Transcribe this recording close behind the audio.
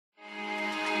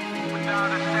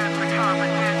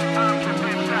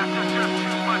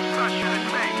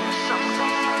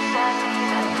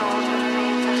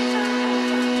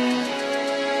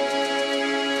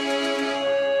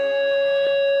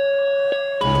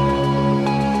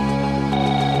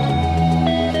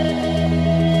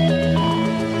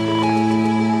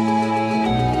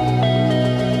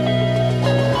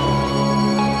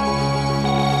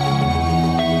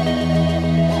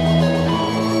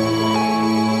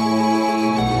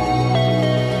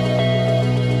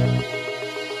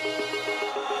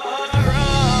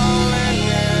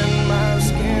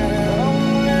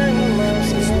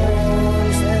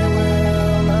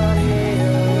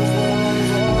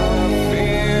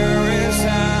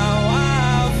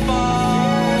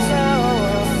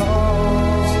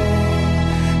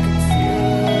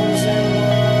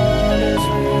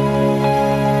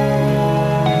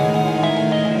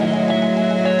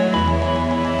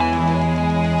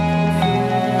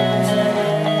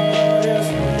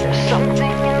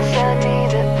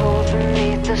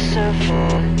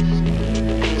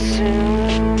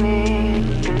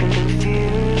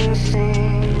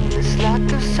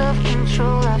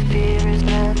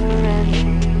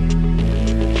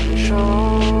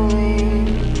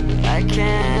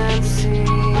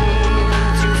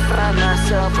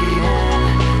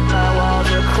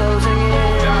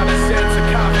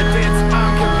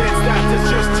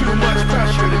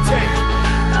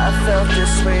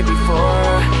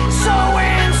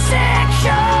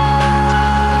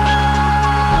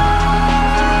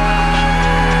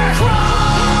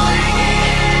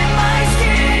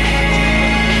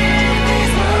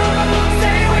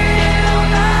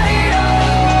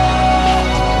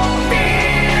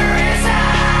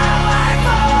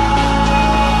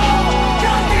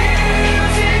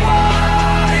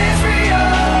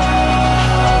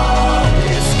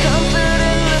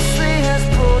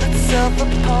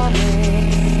itself upon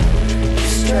me,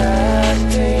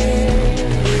 distracting,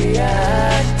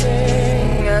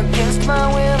 reacting. Against my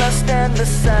will I stand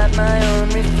beside my own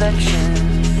reflection.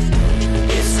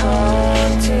 It's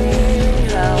haunting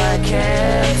how I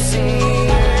can't seem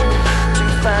to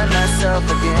find myself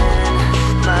again.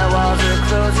 My walls are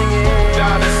closing in.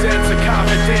 Without a sense of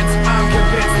confidence, I'm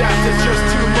convinced that there's just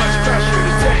too much pressure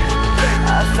to take.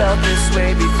 I felt this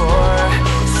way before,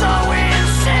 so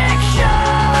insecure.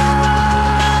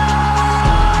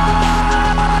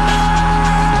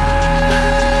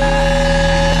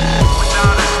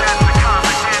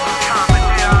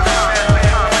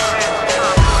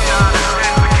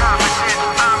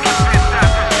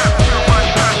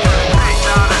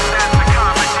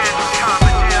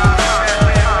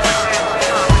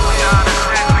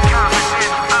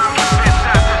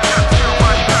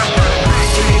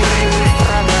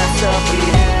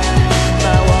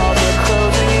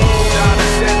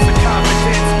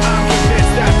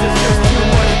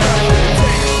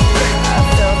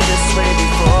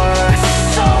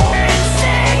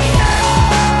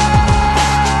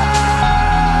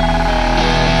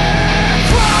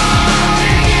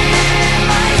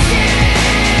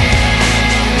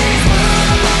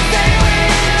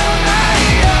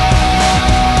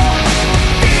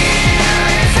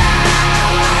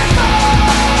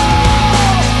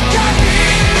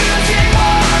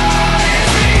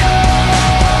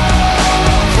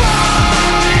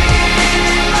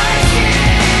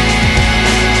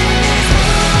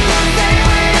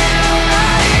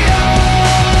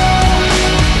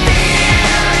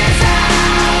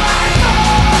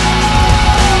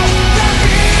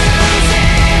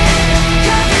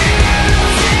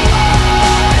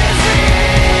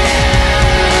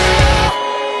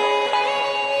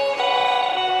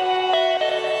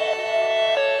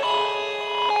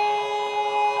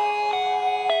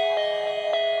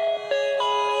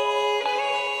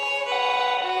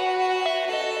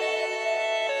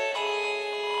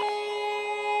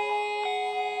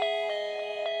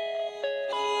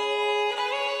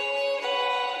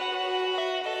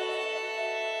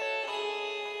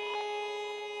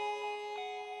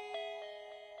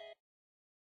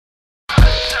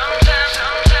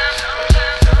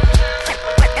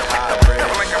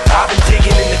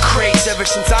 Ever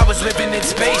since I was living in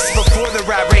space, before the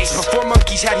rat race, before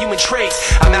monkeys had human traits.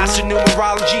 I mastered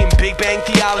numerology and Big Bang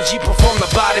theology, performed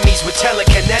lobotomies with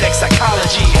telekinetic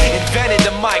psychology. Invented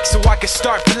the mic so I could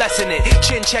start blessing it,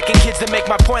 chin checking kids to make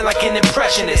my point like an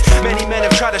impressionist. Many men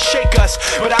have tried to shake us,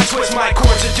 but I twist my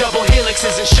chords to double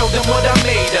helixes and show them what I'm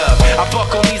made of. I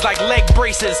buckle these like leg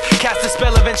braces, cast a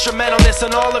spell of instrumentalness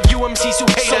on all of you MCs who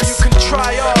hate us. So you can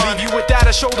try on, leave you without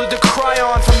a shoulder to cry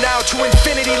on. From now to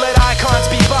infinity, let icons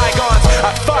be bygones.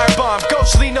 I firebomb,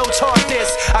 ghostly notes haunt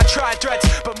this. I tried threats,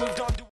 but moved on to